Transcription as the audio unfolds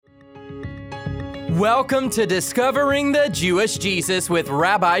Welcome to Discovering the Jewish Jesus with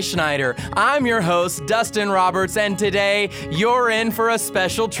Rabbi Schneider. I'm your host, Dustin Roberts, and today you're in for a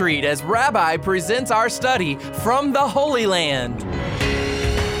special treat as Rabbi presents our study from the Holy Land.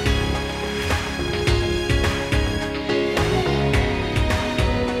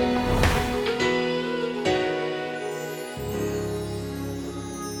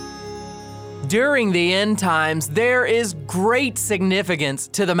 During the end times, there is great significance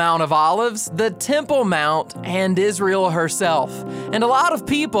to the Mount of Olives, the Temple Mount, and Israel herself. And a lot of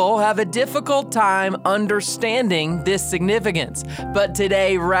people have a difficult time understanding this significance. But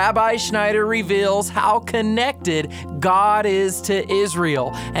today, Rabbi Schneider reveals how connected God is to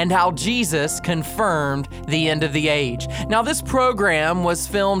Israel and how Jesus confirmed the end of the age. Now, this program was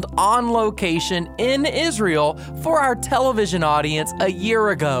filmed on location in Israel for our television audience a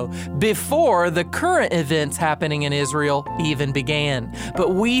year ago, before the current events happening in Israel even began.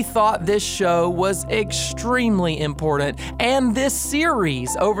 But we thought this show was extremely important, and this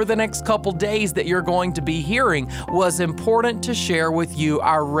series over the next couple days that you're going to be hearing was important to share with you,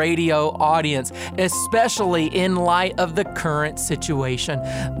 our radio audience, especially in light of the current situation.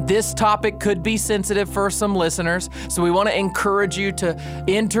 This topic could be sensitive for some listeners, so we want to encourage you to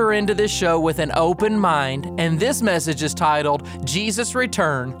enter into this show with an open mind, and this message is titled, Jesus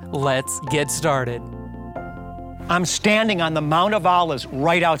Return. Let's get started. I'm standing on the Mount of Olives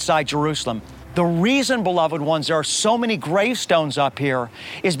right outside Jerusalem. The reason, beloved ones, there are so many gravestones up here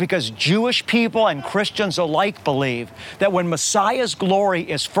is because Jewish people and Christians alike believe that when Messiah's glory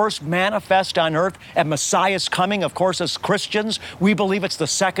is first manifest on earth at Messiah's coming, of course, as Christians, we believe it's the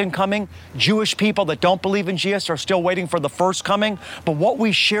second coming. Jewish people that don't believe in Jesus are still waiting for the first coming. But what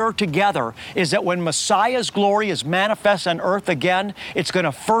we share together is that when Messiah's glory is manifest on earth again, it's going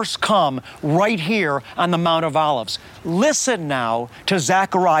to first come right here on the Mount of Olives. Listen now to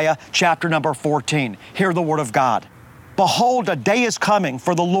Zechariah chapter number 14. Hear the word of God. Behold, a day is coming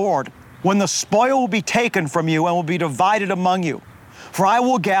for the Lord when the spoil will be taken from you and will be divided among you. For I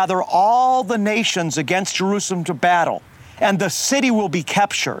will gather all the nations against Jerusalem to battle, and the city will be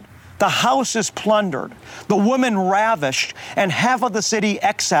captured. The house is plundered, the women ravished, and half of the city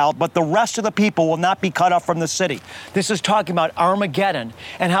exiled, but the rest of the people will not be cut off from the city. This is talking about Armageddon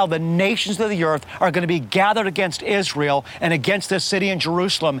and how the nations of the earth are going to be gathered against Israel and against this city in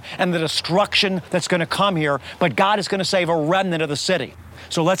Jerusalem and the destruction that's going to come here. But God is going to save a remnant of the city.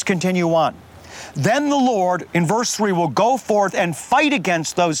 So let's continue on. Then the Lord, in verse 3, will go forth and fight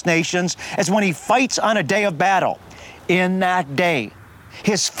against those nations as when he fights on a day of battle. In that day,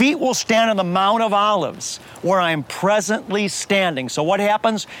 his feet will stand on the Mount of Olives, where I am presently standing. So what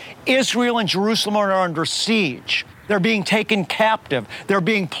happens? Israel and Jerusalem are under siege. They're being taken captive. They're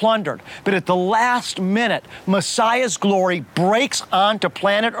being plundered. But at the last minute, Messiah's glory breaks onto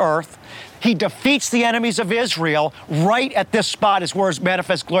planet Earth. He defeats the enemies of Israel. Right at this spot is where his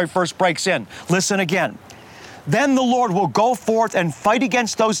manifest glory first breaks in. Listen again. Then the Lord will go forth and fight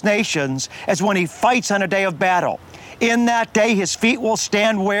against those nations as when he fights on a day of battle. In that day, his feet will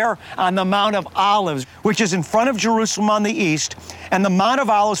stand where? On the Mount of Olives, which is in front of Jerusalem on the east. And the Mount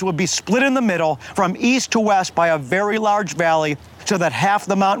of Olives will be split in the middle from east to west by a very large valley, so that half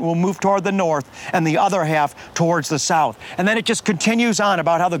the mountain will move toward the north and the other half towards the south. And then it just continues on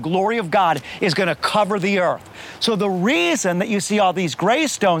about how the glory of God is going to cover the earth. So the reason that you see all these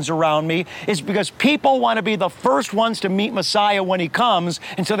gravestones around me is because people want to be the first ones to meet Messiah when he comes,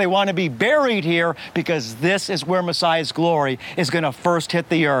 and so they want to be buried here because this is where Messiah's glory is going to first hit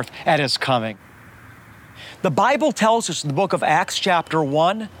the earth at his coming. The Bible tells us in the book of Acts chapter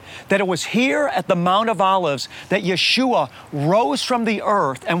 1 that it was here at the Mount of Olives that Yeshua rose from the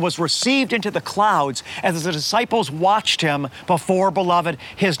earth and was received into the clouds as the disciples watched him before, beloved,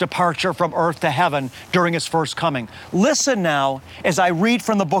 his departure from earth to heaven during his first coming. Listen now as I read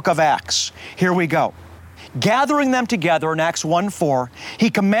from the book of Acts. Here we go. Gathering them together in Acts 1:4, he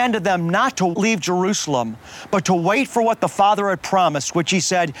commanded them not to leave Jerusalem, but to wait for what the Father had promised, which he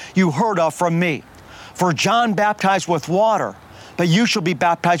said, "You heard of from me. For John baptized with water, but you shall be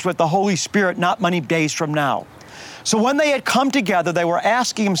baptized with the Holy Spirit not many days from now." So when they had come together, they were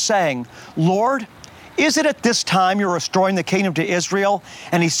asking him, saying, "Lord, is it at this time you're restoring the kingdom to Israel?"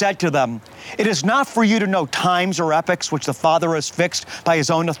 And he said to them, "It is not for you to know times or epochs which the Father has fixed by his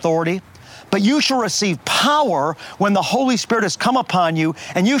own authority, but you shall receive power when the Holy Spirit has come upon you,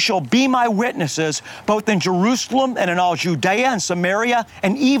 and you shall be my witnesses both in Jerusalem and in all Judea and Samaria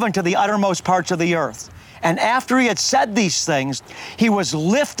and even to the uttermost parts of the earth." And after he had said these things, he was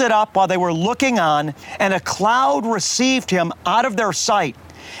lifted up while they were looking on, and a cloud received him out of their sight.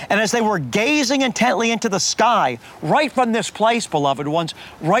 And as they were gazing intently into the sky, right from this place, beloved ones,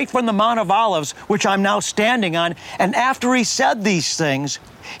 right from the Mount of Olives, which I'm now standing on, and after he said these things,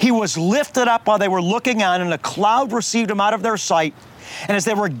 he was lifted up while they were looking on, and a cloud received him out of their sight. And as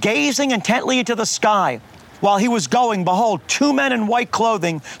they were gazing intently into the sky, while he was going, behold, 2 men in white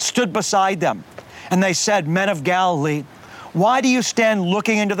clothing stood beside them. And they said, Men of Galilee, why do you stand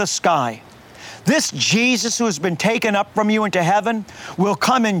looking into the sky? This Jesus who has been taken up from you into heaven will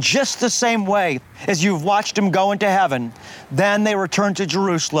come in just the same way as you've watched him go into heaven. Then they returned to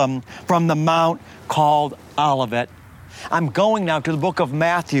Jerusalem from the mount called Olivet. I'm going now to the book of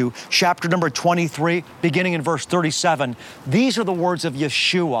Matthew, chapter number 23, beginning in verse 37. These are the words of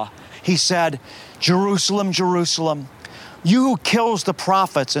Yeshua. He said, Jerusalem, Jerusalem, you who kills the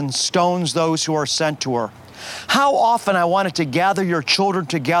prophets and stones those who are sent to her. How often I wanted to gather your children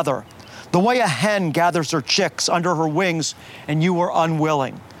together, the way a hen gathers her chicks under her wings, and you were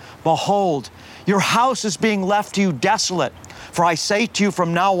unwilling. Behold, your house is being left to you desolate. For I say to you,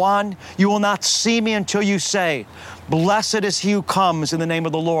 from now on, you will not see me until you say, Blessed is he who comes in the name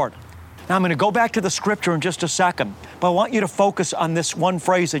of the Lord. Now I'm going to go back to the scripture in just a second, but I want you to focus on this one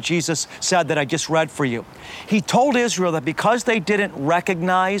phrase that Jesus said that I just read for you. He told Israel that because they didn't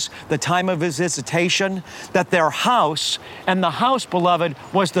recognize the time of his visitation, that their house, and the house, beloved,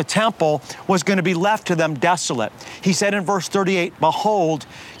 was the temple, was going to be left to them desolate. He said in verse 38, Behold,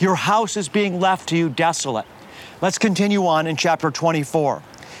 your house is being left to you desolate. Let's continue on in chapter 24.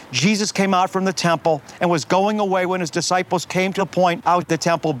 Jesus came out from the temple and was going away when his disciples came to point out the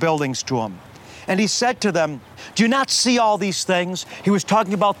temple buildings to him. And he said to them, Do you not see all these things? He was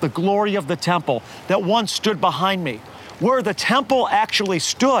talking about the glory of the temple that once stood behind me. Where the temple actually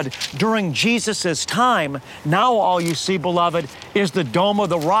stood during Jesus' time, now all you see, beloved, is the Dome of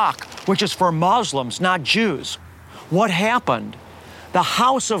the Rock, which is for Muslims, not Jews. What happened? The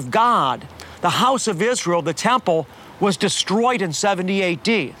house of God, the house of Israel, the temple, was destroyed in 70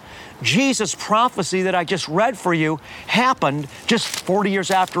 AD. Jesus' prophecy that I just read for you happened just 40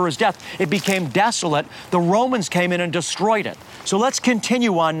 years after his death. It became desolate. The Romans came in and destroyed it. So let's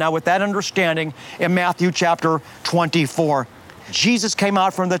continue on now with that understanding in Matthew chapter 24. Jesus came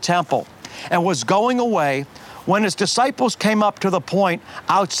out from the temple and was going away when his disciples came up to the point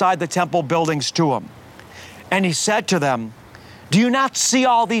outside the temple buildings to him. And he said to them, Do you not see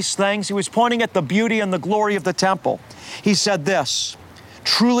all these things? He was pointing at the beauty and the glory of the temple. He said this,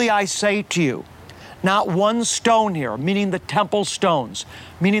 Truly I say to you, not one stone here, meaning the temple stones,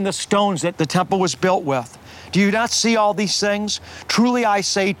 meaning the stones that the temple was built with. Do you not see all these things? Truly I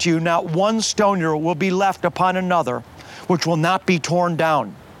say to you, not one stone here will be left upon another, which will not be torn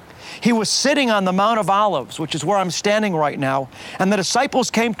down. He was sitting on the Mount of Olives, which is where I'm standing right now, and the disciples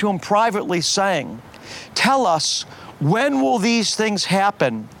came to him privately saying, Tell us, when will these things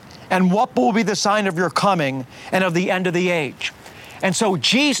happen? And what will be the sign of your coming and of the end of the age? And so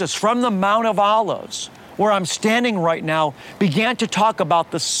Jesus, from the Mount of Olives, where I'm standing right now, began to talk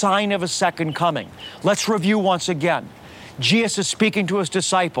about the sign of his second coming. Let's review once again. Jesus is speaking to his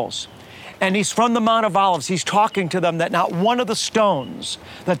disciples, and he's from the Mount of Olives. He's talking to them that not one of the stones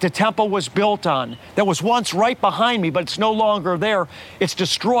that the temple was built on, that was once right behind me, but it's no longer there, it's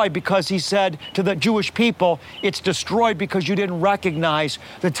destroyed because he said to the Jewish people, it's destroyed because you didn't recognize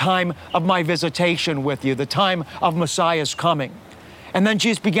the time of my visitation with you, the time of Messiah's coming. And then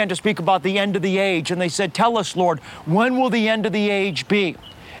Jesus began to speak about the end of the age, and they said, Tell us, Lord, when will the end of the age be?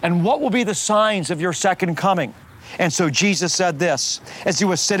 And what will be the signs of your second coming? And so Jesus said this, as he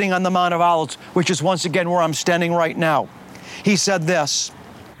was sitting on the Mount of Olives, which is once again where I'm standing right now. He said this,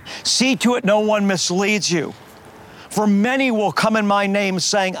 See to it no one misleads you. For many will come in my name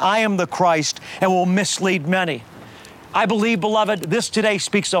saying, I am the Christ, and will mislead many. I believe, beloved, this today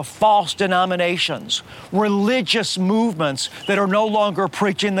speaks of false denominations, religious movements that are no longer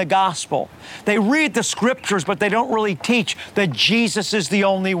preaching the gospel. They read the scriptures, but they don't really teach that Jesus is the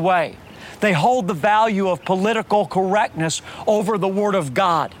only way. They hold the value of political correctness over the Word of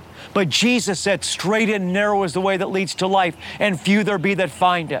God. But Jesus said, straight and narrow is the way that leads to life, and few there be that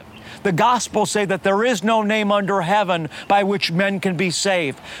find it. The Gospels say that there is no name under heaven by which men can be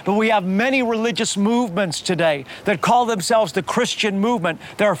saved. But we have many religious movements today that call themselves the Christian movement.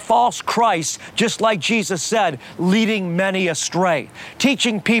 They're false Christs, just like Jesus said, leading many astray,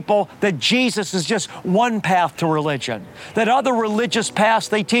 teaching people that Jesus is just one path to religion, that other religious paths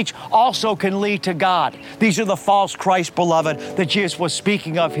they teach also can lead to God. These are the false Christ, beloved, that Jesus was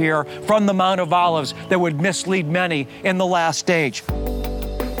speaking of here from the Mount of Olives that would mislead many in the last age.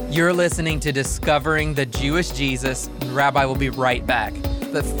 You're listening to Discovering the Jewish Jesus. Rabbi will be right back.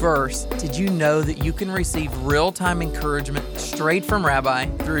 But first, did you know that you can receive real-time encouragement straight from Rabbi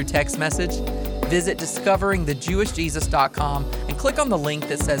through text message? Visit discoveringthejewishjesus.com and click on the link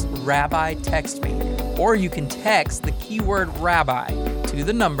that says Rabbi Text Me. Or you can text the keyword Rabbi to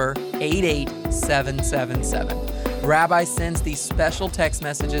the number 88777. Rabbi sends these special text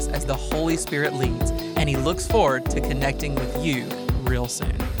messages as the Holy Spirit leads, and he looks forward to connecting with you real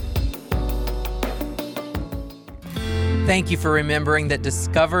soon. Thank you for remembering that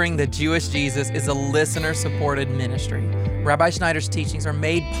Discovering the Jewish Jesus is a listener-supported ministry. Rabbi Schneider's teachings are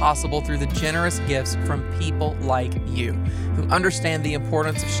made possible through the generous gifts from people like you, who understand the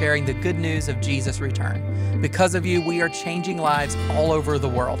importance of sharing the good news of Jesus' return. Because of you, we are changing lives all over the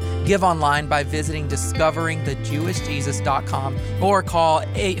world. Give online by visiting discoveringthejewishjesus.com or call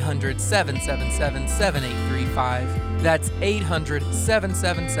 800-777-7835. That's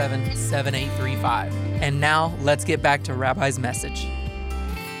 800-777-7835. And now, let's get back to Rabbi's message.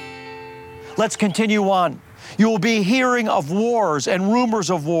 Let's continue on. You will be hearing of wars and rumors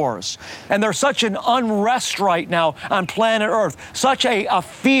of wars. And there's such an unrest right now on planet Earth, such a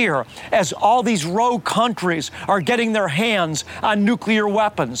fear as all these rogue countries are getting their hands on nuclear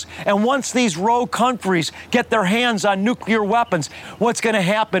weapons. And once these rogue countries get their hands on nuclear weapons, what's going to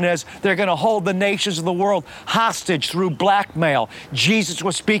happen is they're going to hold the nations of the world hostage through blackmail. Jesus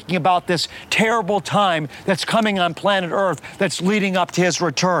was speaking about this terrible time that's coming on planet Earth that's leading up to his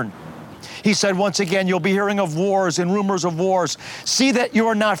return. He said, once again, you'll be hearing of wars and rumors of wars. See that you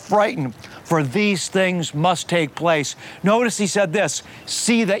are not frightened, for these things must take place. Notice he said this,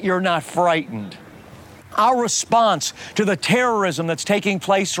 see that you're not frightened. Our response to the terrorism that's taking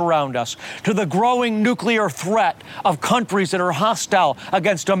place around us, to the growing nuclear threat of countries that are hostile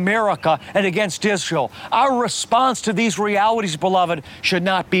against America and against Israel, our response to these realities, beloved, should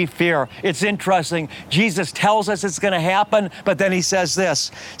not be fear. It's interesting. Jesus tells us it's going to happen, but then he says this,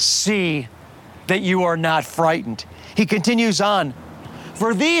 see that you are not frightened. He continues on,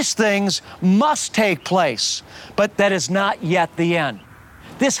 for these things must take place, but that is not yet the end.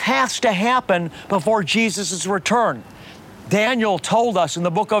 This has to happen before Jesus' return. Daniel told us in the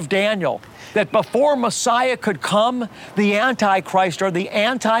book of Daniel that before Messiah could come, the Antichrist or the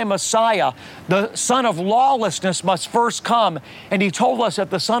anti-Messiah, the son of lawlessness must first come. And he told us that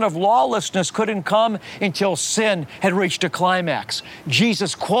the son of lawlessness couldn't come until sin had reached a climax.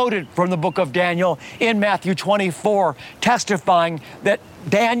 Jesus quoted from the book of Daniel in Matthew 24, testifying that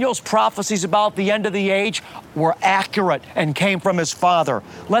Daniel's prophecies about the end of the age were accurate and came from his Father.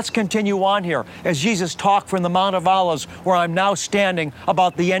 Let's continue on here as Jesus talked from the Mount of Olives, where I'm now standing,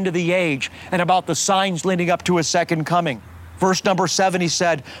 about the end of the age and about the signs leading up to his second coming. Verse number 7, he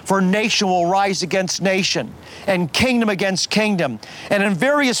said, for nation will rise against nation and kingdom against kingdom. And in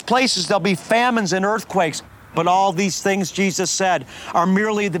various places there'll be famines and earthquakes. But all these things, Jesus said, are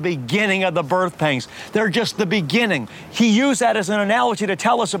merely the beginning of the birth pangs. They're just the beginning. He used that as an analogy to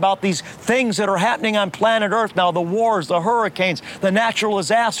tell us about these things that are happening on planet Earth now, the wars, the hurricanes, the natural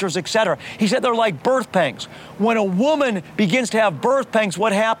disasters, etc. He said they're like birth pangs. When a woman begins to have birth pangs,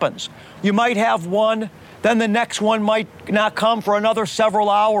 what happens? You might have one, then the next one might not come for another several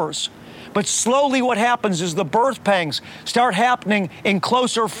hours. But slowly what happens is the birth pangs start happening in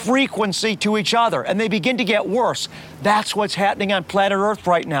closer frequency to each other, and they begin to get worse. That's what's happening on planet Earth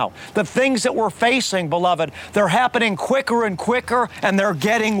right now. The things that we're facing, beloved, they're happening quicker and quicker, and they're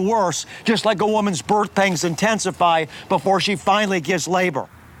getting worse, just like a woman's birth pangs intensify before she finally gives labor.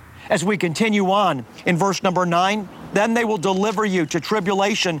 As we continue on, in verse number 9, then they will deliver you to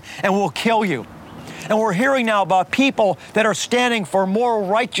tribulation and will kill you. And we're hearing now about people that are standing for moral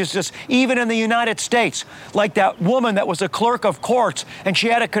righteousness, even in the United States, like that woman that was a clerk of courts, and she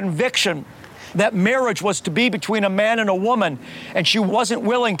had a conviction that marriage was to be between a man and a woman, and she wasn't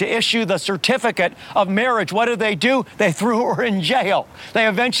willing to issue the certificate of marriage. What did they do? They threw her in jail. They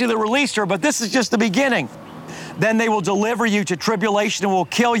eventually released her, but this is just the beginning. Then they will deliver you to tribulation and will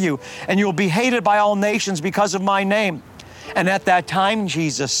kill you, and you will be hated by all nations because of my name. And at that time,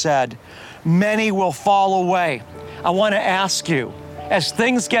 Jesus said, many will fall away. I want to ask you, as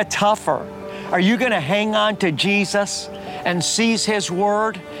things get tougher, are you going to hang on to Jesus and seize his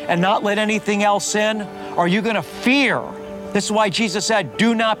word and not let anything else in? Or are you going to fear? This is why Jesus said,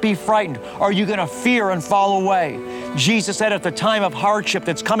 do not be frightened. Or are you going to fear and fall away? Jesus said at the time of hardship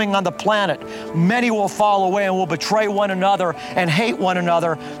that's coming on the planet, many will fall away and will betray one another and hate one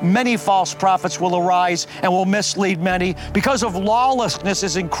another. Many false prophets will arise and will mislead many. Because of lawlessness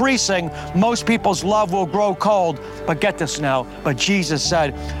is increasing, most people's love will grow cold. But get this now, but Jesus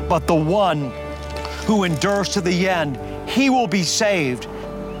said, but the one who endures to the end, he will be saved.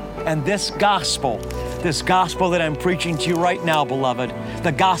 And this gospel that I'm preaching to you right now, beloved,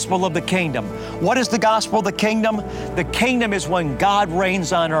 the gospel of the kingdom. What is the gospel of the kingdom? The kingdom is when God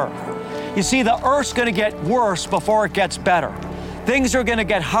reigns on earth. You see, the earth's going to get worse before it gets better. Things are going to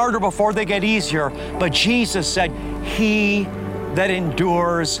get harder before they get easier. But Jesus said, he that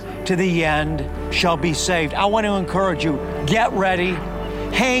endures to the end shall be saved. I want to encourage you, get ready,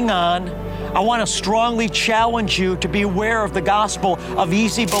 hang on. I want to strongly challenge you to be aware of the gospel of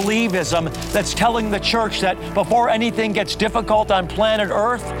easy believism that's telling the church that before anything gets difficult on planet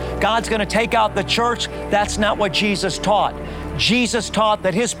Earth, God's going to take out the church. That's not what Jesus taught. Jesus taught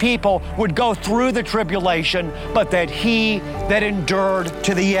that his people would go through the tribulation, but that he that endured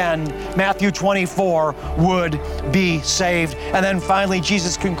to the end, Matthew 24, would be saved. And then finally,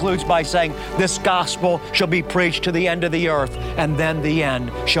 Jesus concludes by saying, this gospel shall be preached to the end of the earth, and then the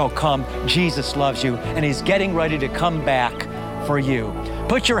end shall come. Jesus loves you, and he's getting ready to come back for you.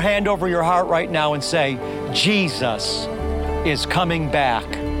 Put your hand over your heart right now and say, Jesus is coming back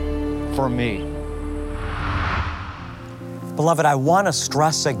for me. Beloved, I want to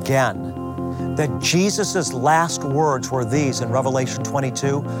stress again that Jesus' last words were these in Revelation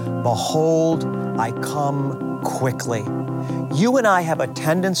 22, behold, I come quickly. You and I have a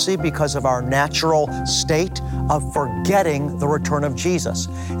tendency, because of our natural state, of forgetting the return of Jesus.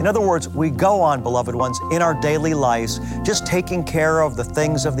 In other words, we go on, beloved ones, in our daily lives, just taking care of the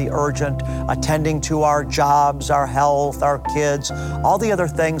things of the urgent, attending to our jobs, our health, our kids, all the other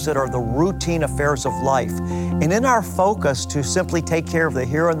things that are the routine affairs of life. And in our focus to simply take care of the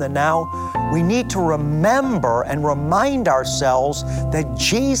here and the now, we need to remember and remind ourselves that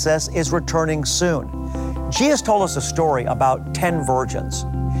Jesus is returning soon. Jesus told us a story about 10 virgins.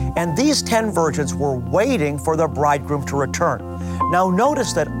 And these 10 virgins were waiting for their bridegroom to return. Now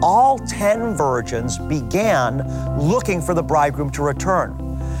notice that all 10 virgins began looking for the bridegroom to return.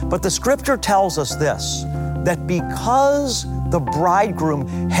 But the scripture tells us this, that because the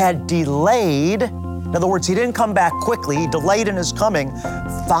bridegroom had delayed, in other words, he didn't come back quickly, he delayed in his coming,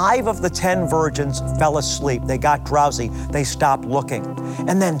 5 of the 10 virgins fell asleep. They got drowsy. They stopped looking.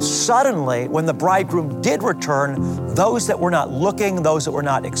 And then suddenly, when the bridegroom did return, those that were not looking, those that were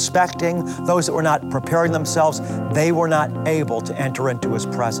not expecting, those that were not preparing themselves, they were not able to enter into his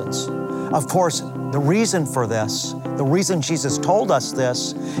presence. Of course, the reason for this, the reason Jesus told us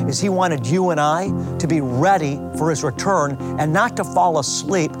this, is he wanted you and I to be ready for his return and not to fall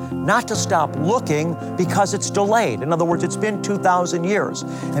asleep, not to stop looking because it's delayed. In other words, it's been 2,000 years.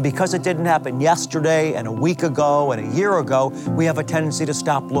 And because it didn't happen yesterday and a week ago and a year ago, we have a tendency to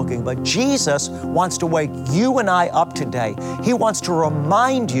stop looking. But Jesus wants to wake you and I up today. He wants to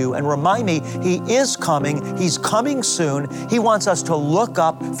remind you and remind me he is coming. He's coming soon. He wants us to look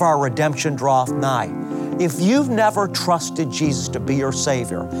up, for our redemption draweth nigh. If you've never trusted Jesus to be your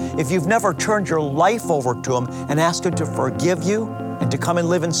Savior, if you've never turned your life over to him and asked him to forgive you and to come and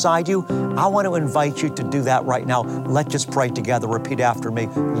live inside you, I want to invite you to do that right now. Let's just pray together. Repeat after me.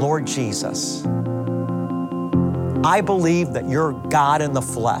 Lord Jesus, I believe that you're God in the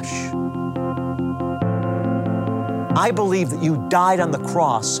flesh. I believe that you died on the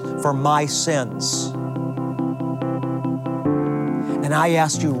cross for my sins. And I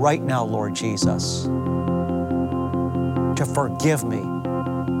ask you right now, Lord Jesus, to forgive me,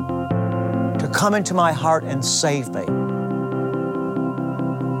 to come into my heart and save me.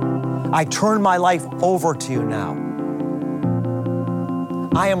 I turn my life over to you now.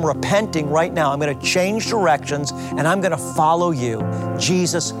 I am repenting right now. I'm going to change directions and I'm going to follow you.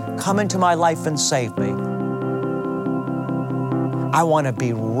 Jesus, come into my life and save me. I want to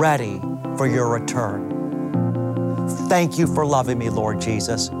be ready for your return. Thank you for loving me, Lord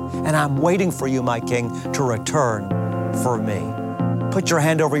Jesus. And I'm waiting for you, my King, to return for me. Put your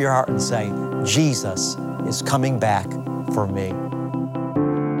hand over your heart and say, Jesus is coming back for me.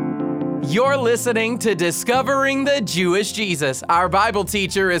 You're listening to Discovering the Jewish Jesus. Our Bible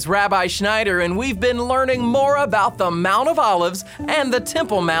teacher is Rabbi Schneider, and we've been learning more about the Mount of Olives and the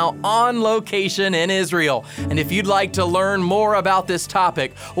Temple Mount on location in Israel. And if you'd like to learn more about this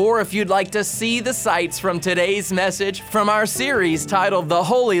topic, or if you'd like to see the sights from today's message from our series titled The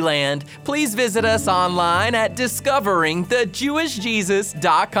Holy Land, please visit us online at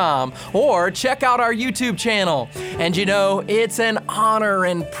discoveringthejewishjesus.com or check out our YouTube channel. And you know, it's an honor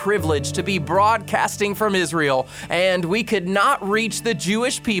and privilege privilege to be broadcasting from Israel, and we could not reach the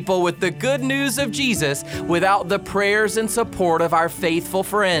Jewish people with the good news of Jesus without the prayers and support of our faithful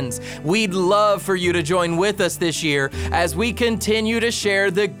friends. We'd love for you to join with us this year as we continue to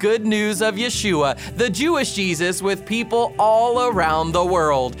share the good news of Yeshua, the Jewish Jesus, with people all around the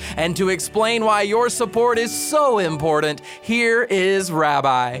world. And to explain why your support is so important, here is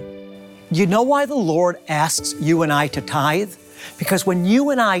Rabbi. You know why the Lord asks you and I to tithe? Because when you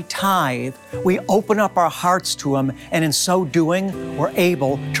and I tithe, we open up our hearts to Him, and in so doing, we're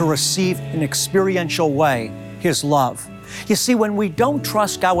able to receive in an experiential way His love. You see, when we don't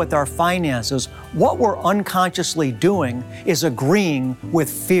trust God with our finances, what we're unconsciously doing is agreeing with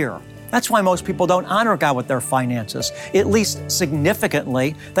fear. That's why most people don't honor God with their finances, at least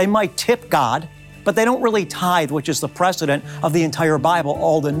significantly. They might tip God, but they don't really tithe, which is the precedent of the entire Bible,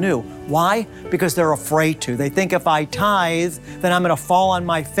 Old and New. Why? Because they're afraid to. They think if I tithe, then I'm going to fall on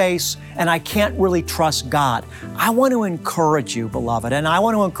my face and I can't really trust God. I want to encourage you, beloved, and I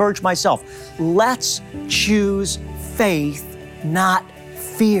want to encourage myself. Let's choose faith, not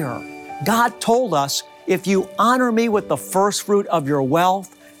fear. God told us, if you honor me with the first fruit of your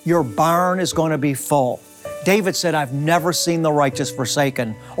wealth, your barn is going to be full. David said, I've never seen the righteous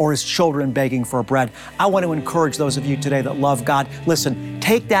forsaken or his children begging for bread. I want to encourage those of you today that love God. Listen,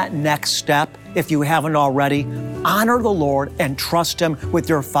 take that next step if you haven't already. Honor the Lord and trust Him with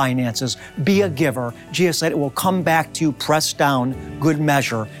your finances. Be a giver. Jesus said it will come back to you, pressed down, good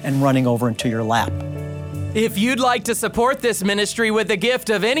measure, and running over into your lap. If you'd like to support this ministry with a gift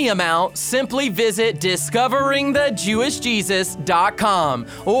of any amount, simply visit discoveringthejewishjesus.com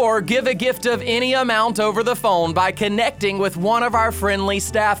or give a gift of any amount over the phone by connecting with one of our friendly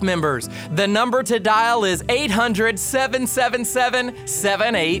staff members. The number to dial is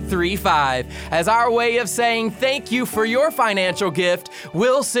 800-777-7835. As our way of saying thank you for your financial gift,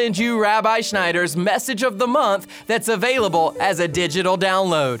 we'll send you Rabbi Schneider's Message of the Month that's available as a digital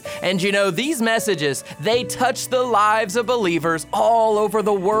download. And you know, these messages, they touch the lives of believers all over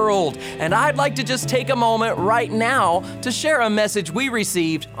the world. And I'd like to just take a moment right now to share a message we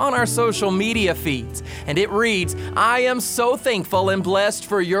received on our social media feeds. And it reads, I am so thankful and blessed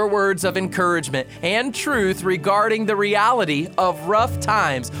for your words of encouragement and truth regarding the reality of rough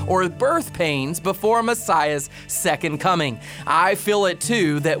times or birth pains before Messiah's second coming. I feel it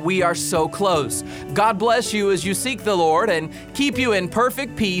too that we are so close. God bless you as you seek the Lord and keep you in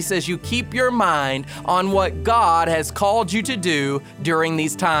perfect peace as you keep your mind on what God has called you to do during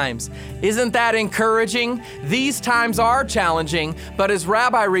these times. Isn't that encouraging? These times are challenging, but as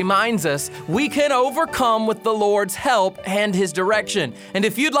Rabbi reminds us, we can overcome with the Lord's help and His direction. And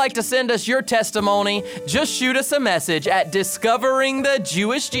if you'd like to send us your testimony, just shoot us a message at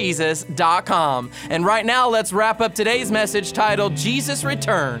discoveringthejewishjesus.com. And right now, let's wrap up today's message titled Jesus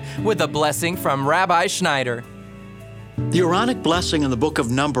Return with a blessing from Rabbi Schneider. The Aaronic blessing in the book of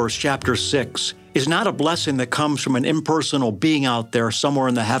Numbers, chapter 6, is not a blessing that comes from an impersonal being out there somewhere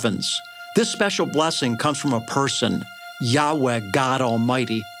in the heavens. This special blessing comes from a person, Yahweh, God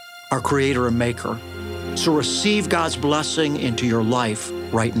Almighty, our Creator and Maker. So receive God's blessing into your life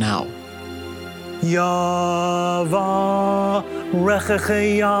right now.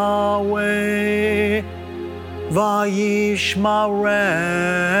 Yavarechecha Yahweh,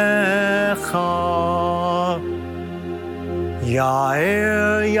 vayishmarecha.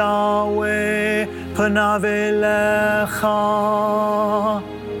 Ya'er Yahweh panav elecha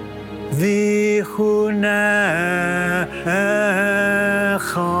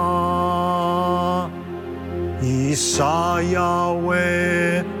v'chunecha. Yisa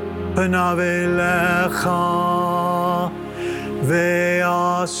Yahweh panav elecha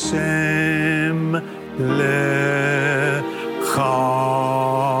ve'asem lecha.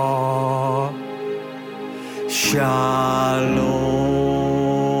 Shalom.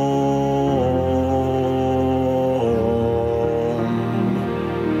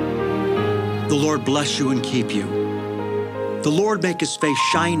 The Lord bless you and keep you. The Lord make His face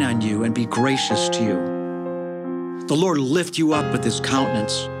shine on you and be gracious to you. The Lord lift you up with His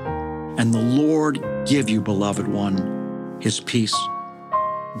countenance, and the Lord give you, beloved one, His peace.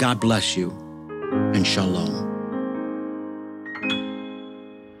 God bless you, and shalom.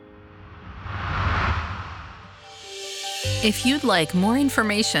 If you'd like more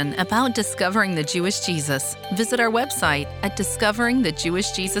information about discovering the Jewish Jesus, visit our website at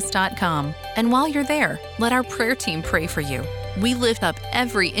discoveringthejewishjesus.com. And while you're there, let our prayer team pray for you. We lift up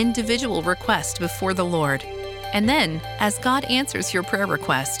every individual request before the Lord. And then, as God answers your prayer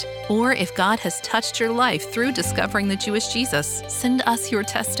request, Or if God has touched your life through discovering the Jewish Jesus, send us your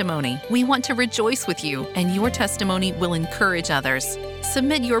testimony. We want to rejoice with you, and your testimony will encourage others.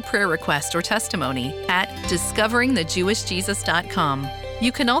 Submit your prayer request or testimony at discoveringthejewishjesus.com.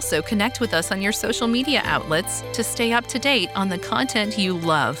 You can also connect with us on your social media outlets to stay up to date on the content you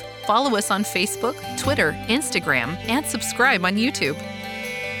love. Follow us on Facebook, Twitter, Instagram, and subscribe on YouTube.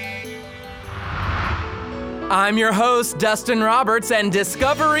 I'm your host, Dustin Roberts, and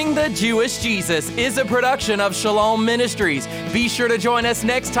Discovering the Jewish Jesus is a production of Shalom Ministries. Be sure to join us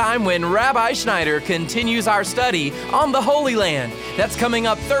next time when Rabbi Schneider continues our study on the Holy Land. That's coming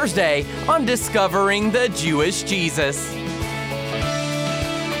up Thursday on Discovering the Jewish Jesus.